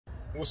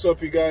What's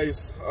up, you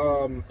guys?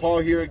 Paul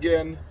here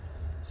again.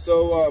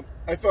 So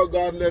I felt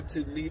God led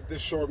to leave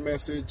this short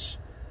message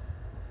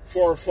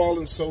for our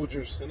fallen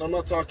soldiers. And I'm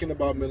not talking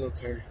about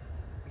military.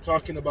 I'm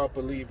talking about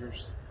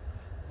believers.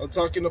 I'm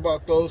talking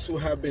about those who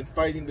have been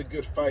fighting the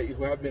good fight,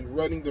 who have been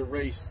running the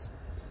race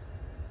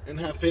and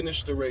have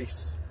finished the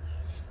race.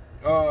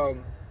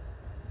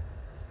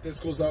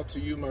 This goes out to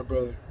you, my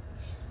brother.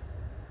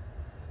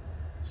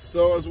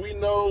 So as we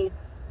know,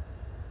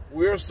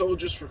 we're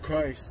soldiers for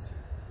Christ.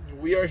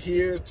 We are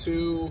here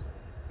to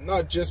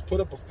not just put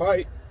up a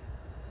fight,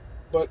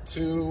 but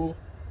to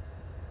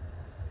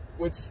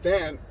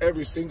withstand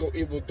every single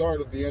evil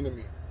dart of the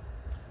enemy.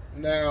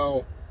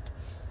 Now,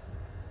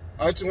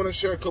 I just want to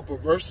share a couple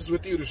of verses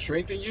with you to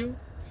strengthen you,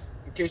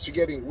 in case you're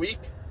getting weak,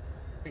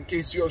 in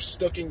case you're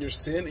stuck in your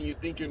sin and you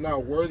think you're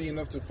not worthy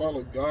enough to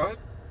follow God,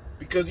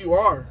 because you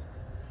are.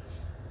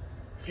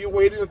 If you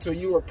waited until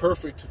you were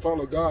perfect to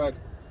follow God,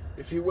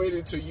 if you waited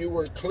until you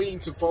were clean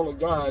to follow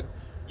God,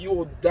 you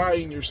will die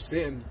in your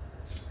sin,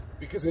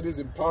 because it is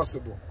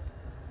impossible.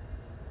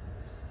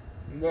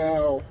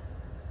 Now,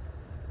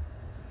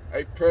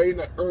 I pray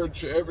and I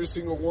urge every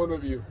single one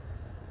of you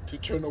to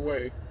turn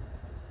away.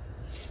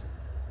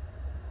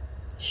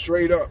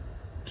 Straight up,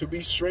 to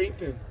be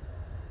strengthened.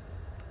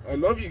 I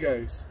love you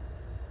guys.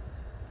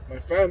 My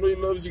family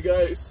loves you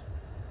guys.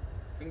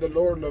 And the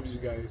Lord loves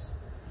you guys.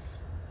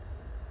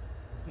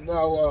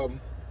 Now,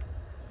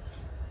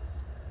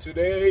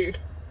 today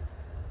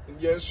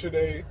and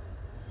yesterday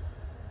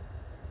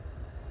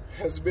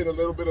has been a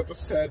little bit of a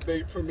sad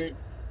day for me.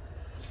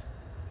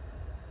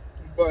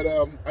 But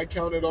I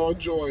count it all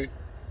joy,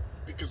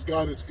 because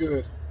God is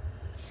good.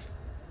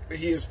 And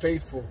He is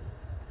faithful.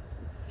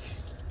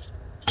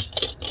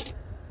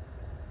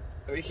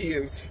 And He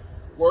is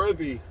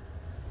worthy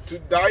to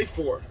die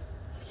for.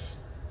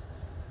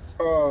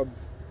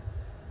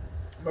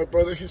 My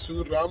brother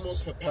Jesus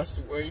Ramos had passed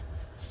away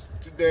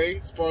today.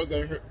 As far as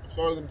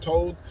I'm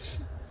told,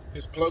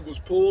 his plug was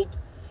pulled.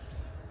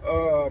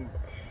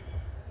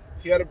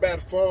 He had a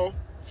bad fall.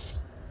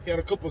 He had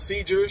a couple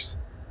seizures,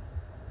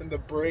 and the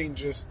brain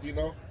just,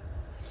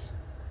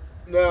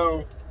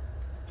 Now,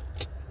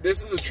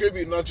 this is a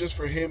tribute not just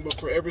for him, but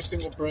for every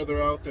single brother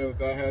out there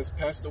that has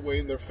passed away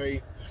in their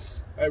faith.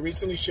 I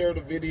recently shared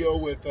a video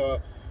with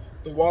the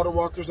Water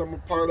Walkers I'm a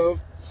part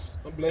of.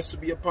 I'm blessed to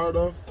be a part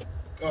of.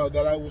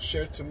 That I will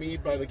share to me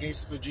by the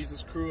Gangsters for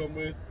Jesus crew I'm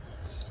with.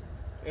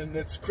 And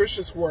it's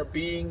Christians who are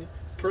being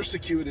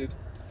persecuted.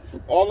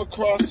 All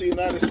across the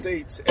United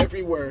States,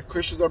 everywhere,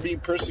 Christians are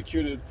being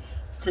persecuted.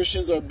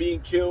 Christians are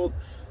being killed,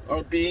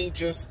 are being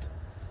just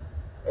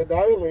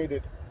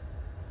annihilated.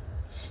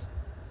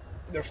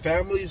 Their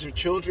families, their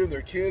children,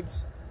 their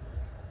kids.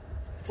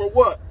 For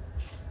what?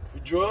 For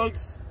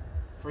drugs?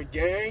 For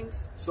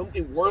gangs?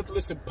 Something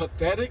worthless and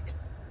pathetic?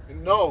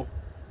 And no,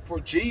 for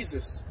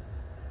Jesus.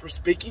 For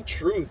speaking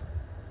truth.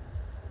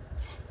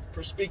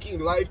 For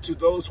speaking life to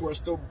those who are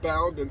still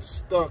bound and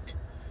stuck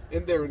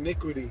in their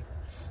iniquity.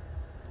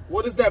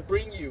 What does that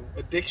bring you?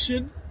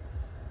 Addiction?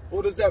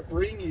 What does that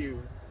bring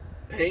you?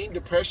 Pain,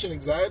 depression,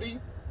 anxiety?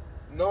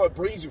 No, it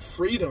brings you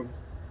freedom.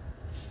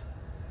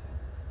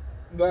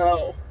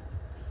 Now,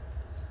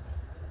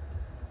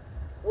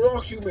 we're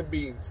all human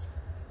beings.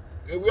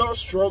 And we all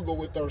struggle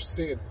with our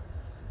sin.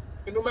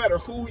 And no matter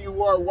who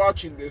you are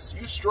watching this,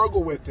 you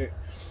struggle with it.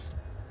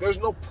 There's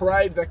no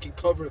pride that can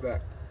cover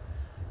that.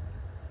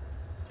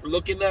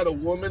 Looking at a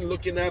woman,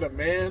 looking at a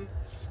man,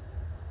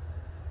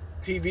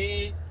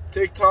 TV,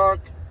 TikTok,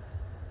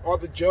 all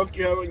the junk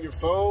you have on your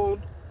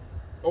phone,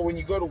 or when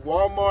you go to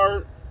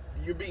Walmart,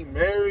 you're being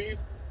married,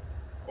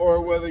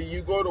 or whether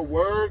you go to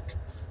work,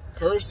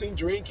 cursing,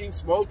 drinking,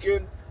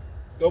 smoking,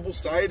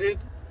 double-sided,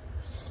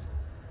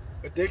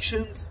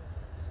 addictions.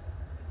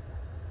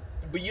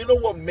 But you know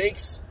what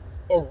makes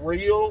a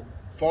real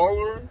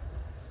follower?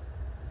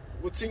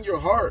 What's in your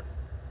heart?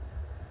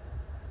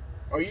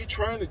 Are you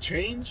trying to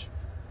change?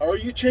 Are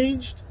you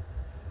changed?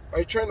 Are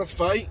you trying to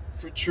fight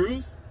for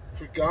truth,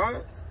 for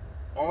God's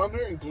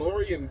honor and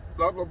glory and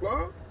blah, blah,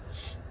 blah?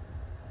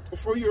 Or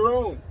for your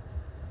own?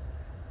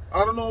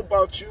 I don't know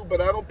about you,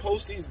 but I don't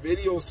post these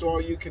videos so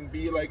you can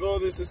be like, oh,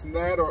 this and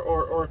that,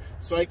 or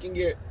so I can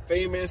get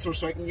famous, or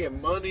so I can get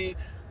money,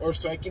 or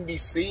so I can be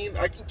seen.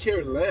 I can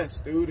care less,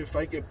 dude, if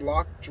I get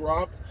blocked,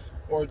 dropped,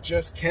 or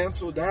just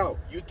canceled out.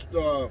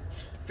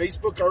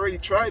 Facebook already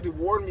tried to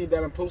warn me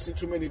that I'm posting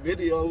too many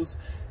videos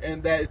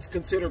and that it's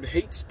considered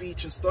hate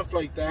speech and stuff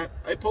like that.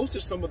 I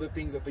posted some of the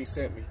things that they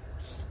sent me.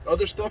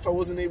 Other stuff I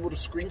wasn't able to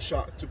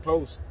screenshot to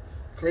post.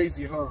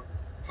 Crazy, huh?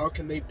 How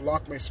can they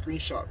block my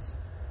screenshots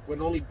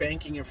when only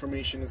banking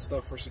information and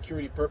stuff for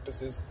security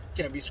purposes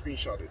can't be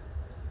screenshotted?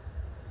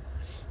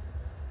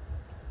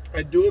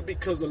 I do it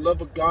because the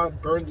love of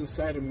God burns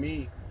inside of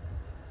me.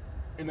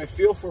 And I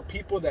feel for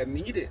people that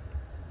need it,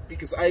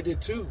 because I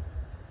did too.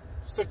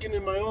 Stuck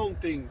in my own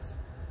things.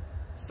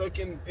 Stuck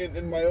in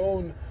my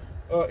own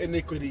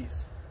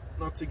iniquities.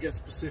 Not to get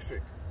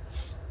specific.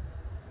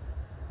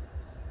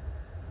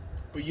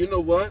 But you know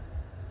what?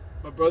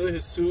 My brother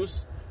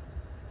Jesus,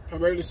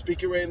 primarily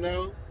speaking right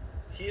now,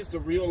 He is the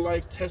real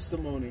life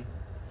testimony.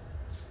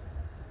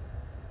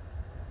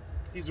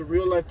 He's a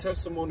real life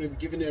testimony of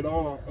giving it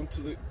all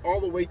all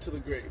the way to the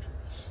grave.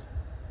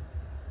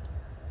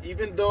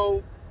 Even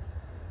though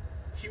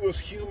he was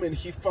human,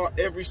 he fought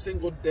every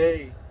single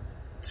day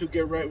to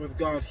get right with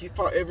God. He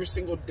fought every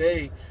single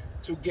day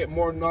to get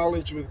more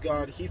knowledge with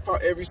God. He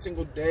fought every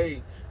single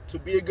day to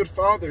be a good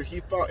father.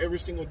 He fought every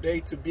single day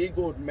to be a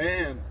good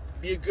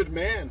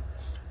man.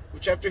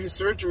 Which after his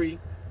surgery,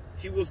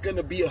 he was going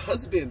to be a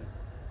husband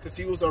because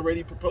he was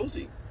already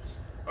proposing.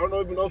 I don't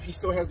even know if he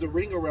still has the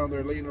ring around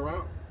there laying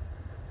around.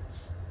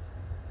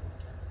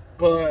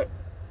 But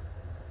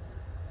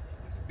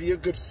be a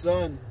good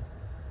son,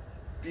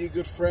 be a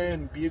good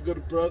friend, be a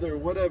good brother,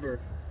 whatever.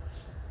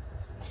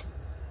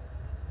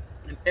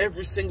 And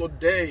every single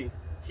day,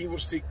 he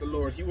would seek the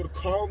Lord. He would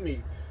call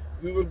me.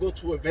 We would go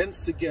to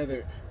events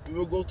together. We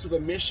would go to the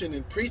mission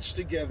and preach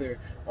together,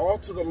 all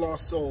to the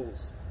lost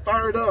souls.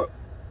 Fired up.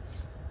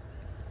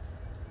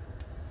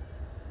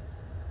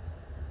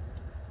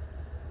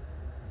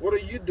 What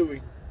are you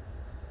doing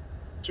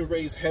to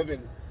raise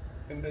heaven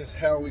in this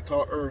hell we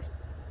call earth?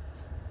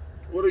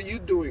 What are you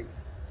doing?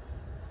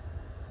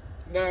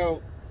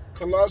 Now,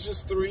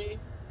 Colossians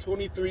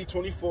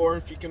 3:23-24,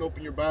 if you can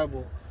open your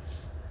Bible.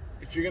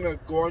 If you're going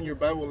to go on your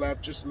Bible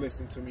app, just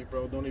listen to me,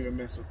 bro. Don't even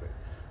mess with it.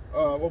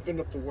 Open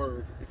up the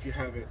Word if you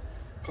have it.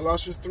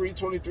 Colossians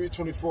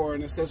 3:23-24,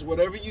 and it says,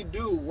 whatever you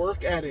do,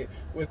 work at it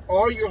with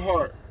all your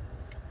heart,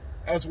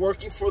 as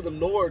working for the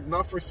Lord,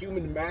 not for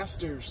human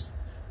masters,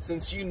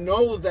 since you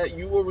know that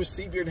you will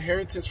receive your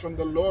inheritance from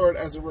the Lord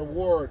as a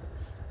reward.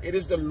 It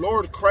is the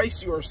Lord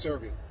Christ you are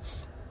serving.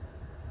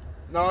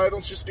 Now, I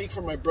don't just speak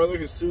for my brother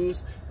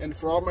Jesus and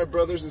for all my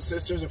brothers and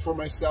sisters and for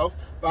myself,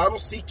 but I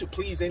don't seek to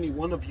please any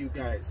one of you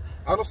guys.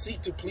 I don't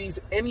seek to please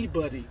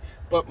anybody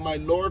but my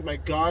Lord, my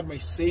God, my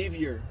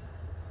Savior,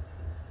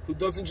 who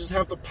doesn't just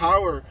have the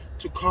power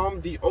to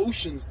calm the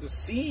oceans, the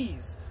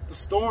seas, the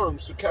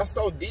storms, to cast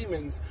out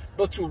demons,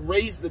 but to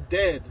raise the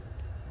dead.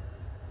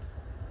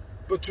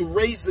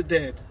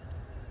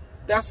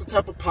 That's the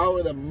type of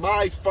power that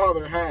my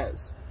Father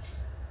has.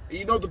 And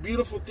you know the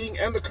beautiful thing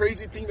and the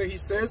crazy thing that he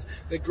says,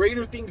 the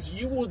greater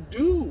things you will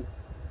do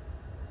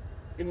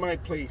in my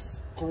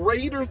place.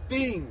 Greater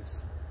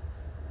things.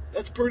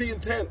 That's pretty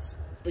intense.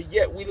 But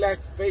yet we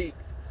lack faith.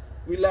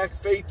 We lack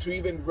faith to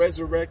even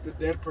resurrect the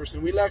dead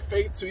person. We lack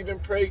faith to even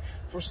pray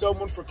for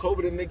someone for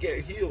COVID and they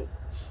get healed.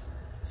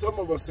 Some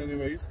of us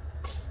anyways.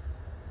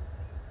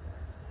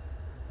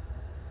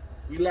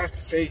 We lack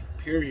faith,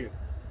 period.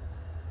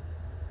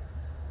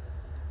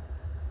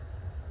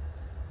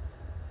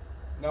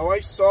 Now I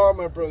saw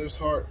my brother's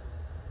heart,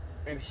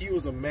 and he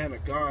was a man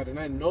of God, and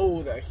I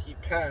know that he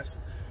passed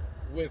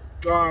with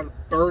God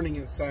burning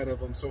inside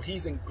of him, so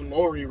he's in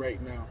glory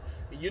right now.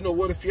 And you know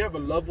what? If you have a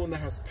loved one that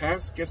has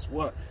passed, guess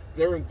what?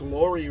 They're in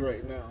glory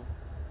right now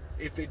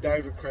if they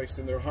died with Christ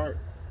in their heart.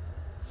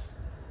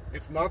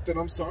 If not, then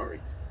I'm sorry,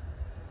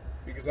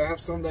 because I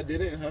have some that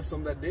didn't and have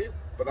some that did,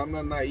 but I'm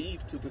not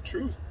naive to the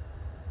truth.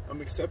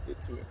 I'm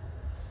accepted to it.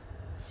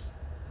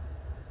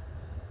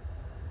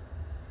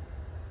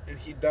 And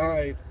he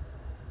died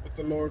with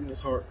the Lord in his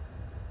heart.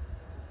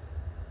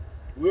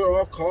 We are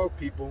all called,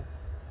 people.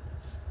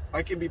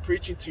 I can be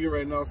preaching to you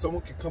right now.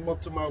 Someone can come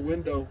up to my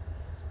window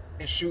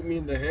and shoot me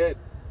in the head.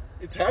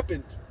 It's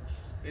happened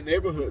in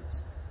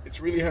neighborhoods. It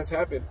really has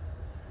happened.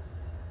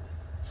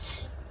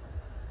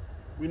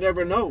 We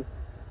never know.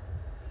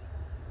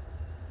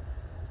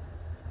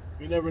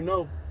 We never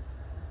know.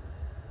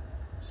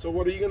 So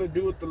what are you going to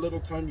do with the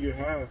little time you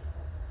have?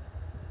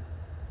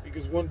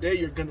 Because one day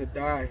you're going to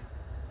die.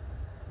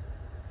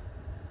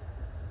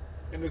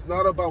 And it's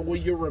not about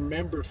what you're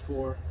remembered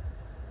for.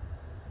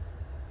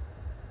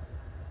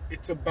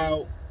 It's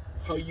about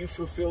how you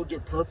fulfilled your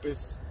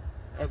purpose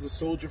as a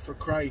soldier for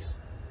Christ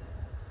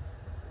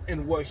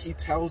and what he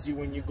tells you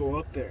when you go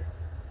up there.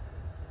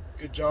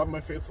 Good job,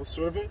 my faithful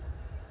servant.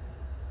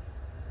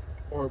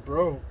 Or,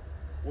 bro,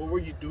 what were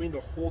you doing the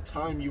whole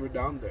time you were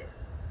down there?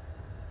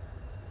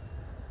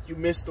 You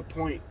missed the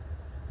point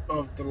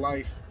of the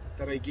life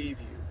that I gave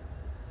you.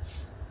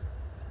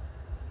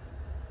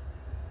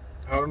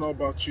 I don't know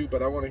about you,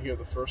 but I want to hear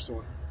the first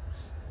one.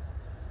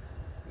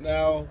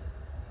 Now,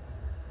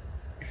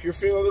 if you're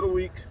feeling a little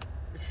weak,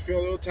 if you feel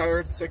a little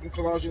tired, 2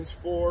 Colossians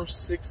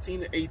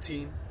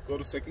 4:16-18. Go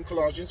to 2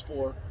 Colossians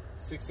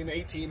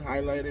 4:16-18,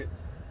 highlight it.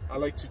 I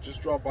like to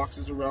just draw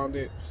boxes around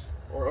it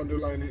or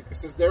underline it. It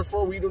says,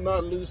 therefore we do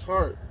not lose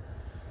heart.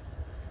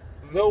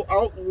 Though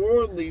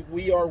outwardly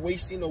we are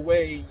wasting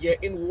away, yet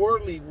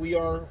inwardly we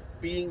are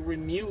being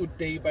renewed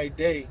day by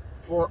day.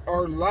 For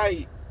our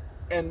light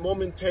and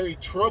momentary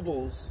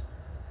troubles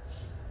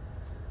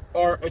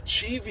are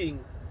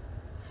achieving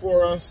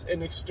for us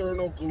an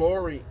external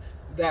glory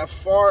that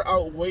far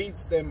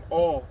outweighs them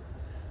all.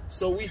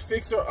 So we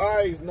fix our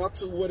eyes not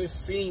to what is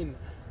seen,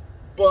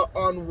 but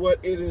on what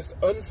it is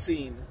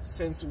unseen,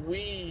 since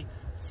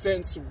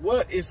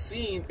what is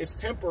seen is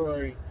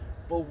temporary,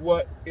 but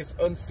what is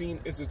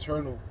unseen is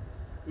eternal.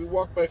 We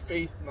walk by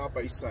faith, not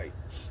by sight.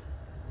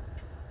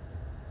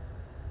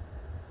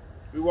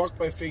 We walk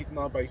by faith,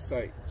 not by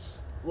sight.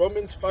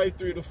 Romans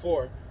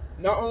 5:3-4.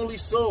 Not only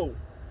so,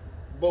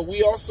 but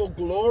we also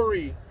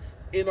glory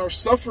in our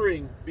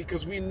suffering,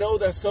 because we know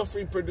that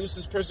suffering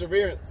produces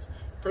perseverance.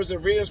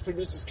 Perseverance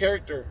produces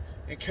character,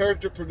 and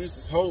character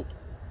produces hope.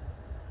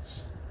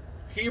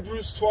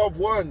 Hebrews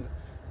 12:1.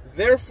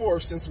 Therefore,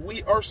 since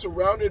we are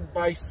surrounded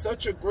by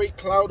such a great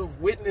cloud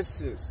of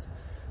witnesses,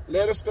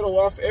 let us throw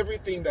off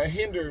everything that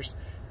hinders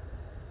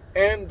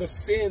and the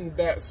sin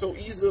that so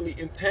easily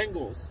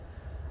entangles,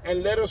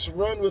 and let us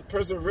run with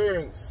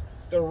perseverance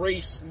the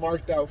race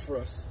marked out for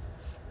us.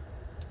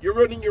 You're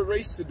running your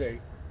race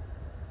today.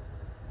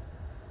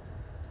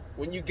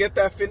 When you get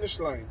that finish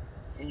line,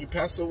 when you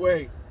pass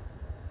away,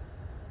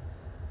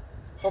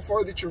 how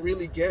far did you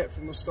really get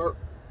from the start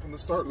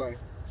line?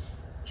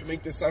 Did you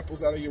make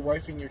disciples out of your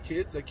wife and your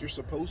kids like you're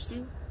supposed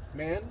to?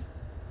 Man,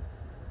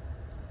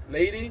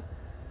 lady,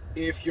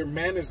 if your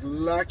man is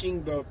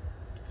lacking the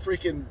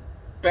freaking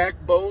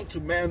backbone to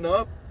man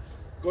up,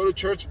 go to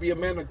church, be a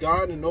man of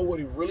God, and know what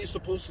he's really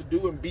supposed to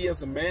do and be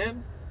as a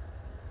man.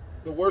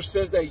 The word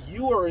says that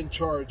you are in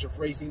charge of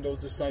raising those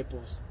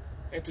disciples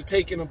and to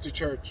taking them to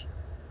church.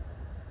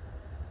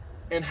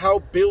 And how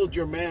build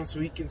your man so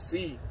he can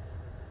see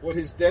what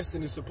his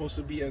destiny is supposed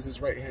to be as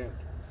his right hand,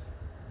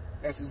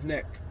 as his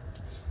neck.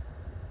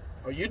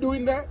 Are you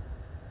doing that?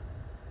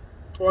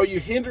 Or are you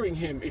hindering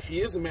him, if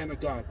he is the man of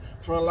God,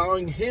 from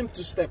allowing him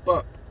to step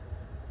up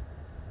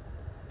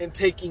and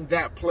taking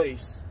that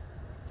place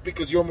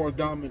because you're more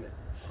dominant?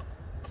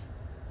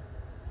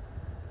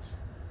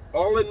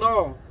 All in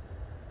all,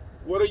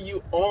 what are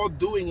you all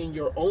doing in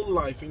your own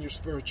life, in your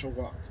spiritual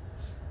walk?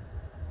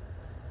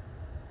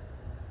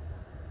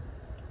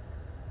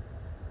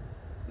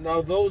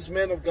 Now those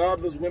men of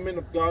God, those women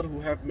of God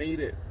who have made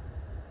it,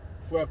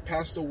 who have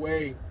passed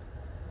away,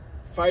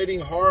 fighting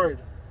hard,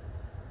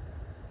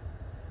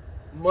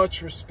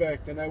 much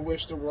respect, and I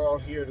wish that we're all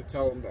here to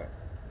tell them that.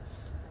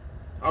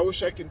 I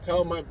wish I could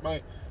tell my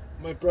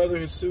brother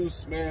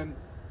Jesus, man,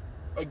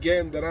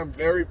 again, that I'm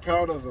very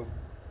proud of him,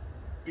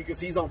 because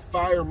he's on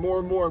fire more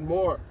and more and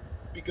more,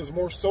 because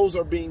more souls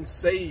are being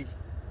saved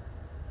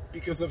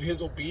because of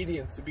his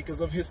obedience and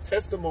because of his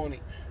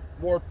testimony.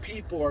 More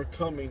people are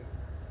coming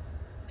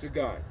to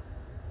God.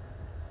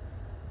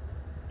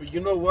 But you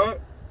know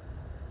what?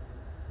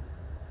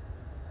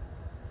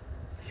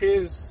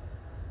 His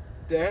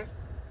death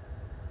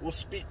will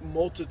speak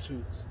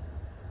multitudes.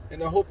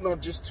 And I hope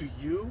not just to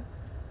you,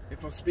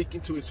 if I'm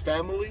speaking to his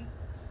family,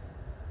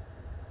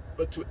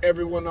 but to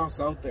everyone else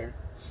out there.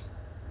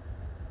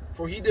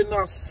 For he did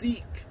not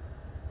seek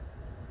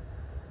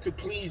to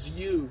please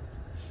you.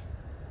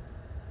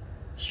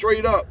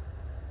 Straight up,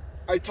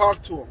 I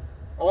talk to him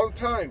all the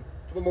time,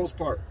 for the most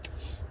part.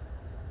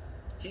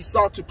 He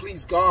sought to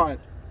please God,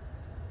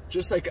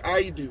 just like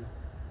I do.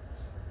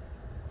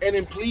 And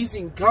in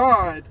pleasing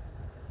God,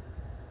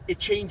 it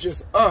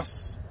changes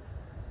us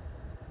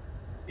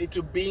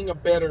into being a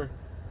better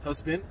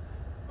husband,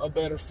 a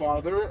better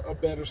father, a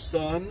better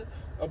son,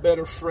 a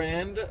better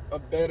friend, a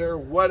better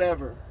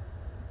whatever.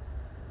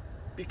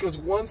 Because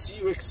once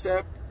you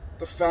accept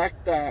the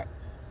fact that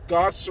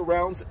God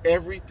surrounds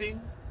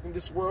everything in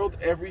this world,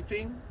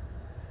 everything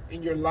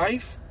in your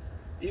life,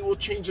 it will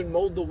change and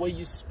mold the way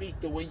you speak,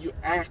 the way you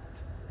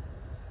act,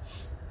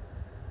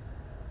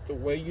 the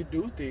way you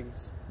do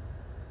things.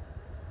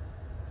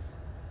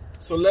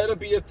 So let it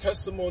be a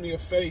testimony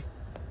of faith.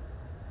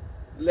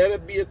 Let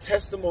it be a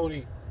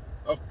testimony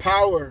of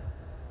power.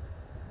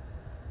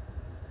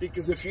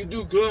 Because if you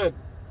do good,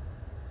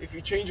 if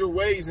you change your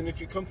ways, and if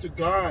you come to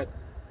God,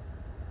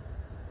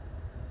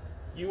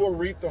 you will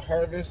reap the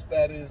harvest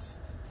that is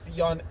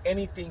beyond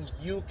anything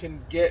you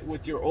can get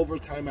with your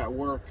overtime at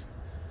work,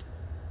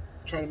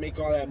 trying to make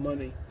all that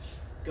money.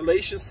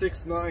 Galatians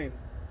 6:9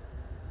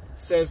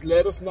 says,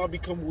 let us not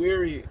become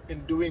weary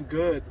in doing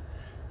good,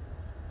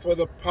 for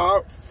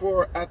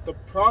at the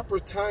proper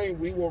time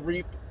we will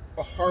reap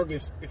a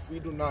harvest if we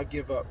do not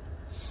give up.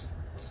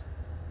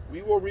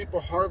 We will reap a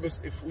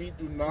harvest if we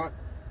do not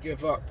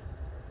give up.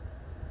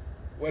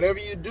 Whatever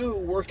you do,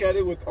 work at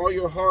it with all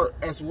your heart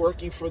as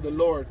working for the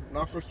Lord,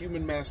 not for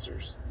human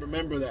masters.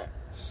 Remember that.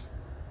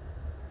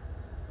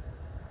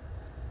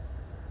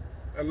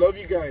 I love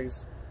you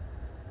guys.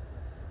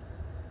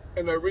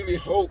 And I really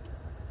hope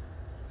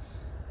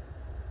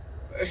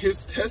that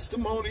his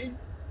testimony,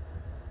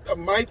 that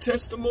my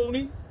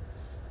testimony,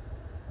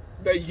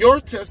 that your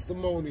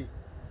testimony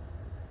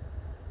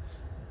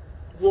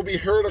will be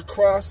heard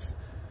across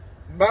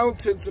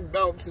mountains and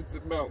mountains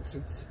and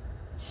mountains.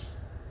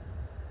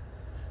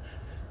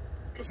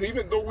 Because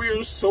even though we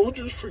are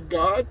soldiers for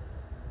God,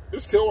 it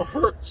still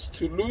hurts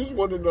to lose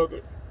one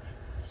another.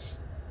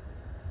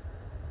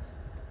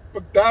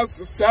 But that's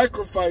the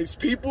sacrifice,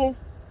 people.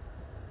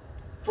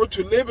 For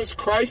to live is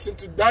Christ and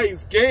to die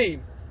is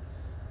gain.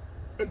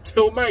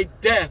 Until my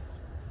death,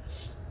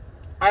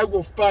 I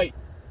will fight.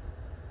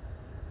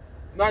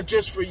 Not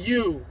just for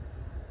you,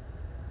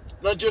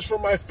 not just for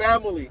my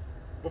family,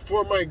 but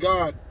for my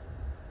God.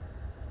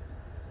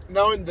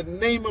 Now in the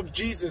name of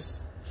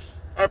Jesus,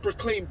 I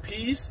proclaim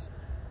peace,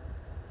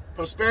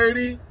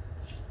 prosperity,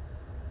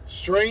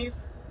 strength,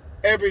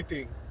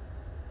 everything.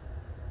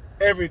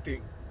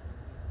 Everything.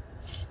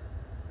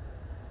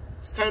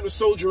 It's time to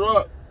soldier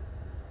up.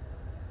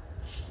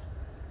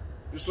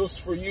 This was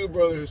for you,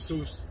 brother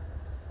Jesus.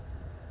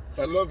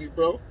 I love you,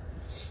 bro.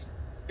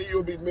 And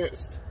you'll be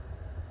missed.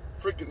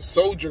 Freaking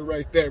soldier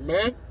right there,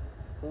 man.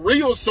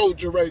 Real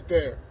soldier right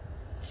there.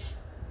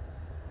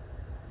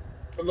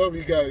 I love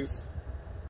you guys.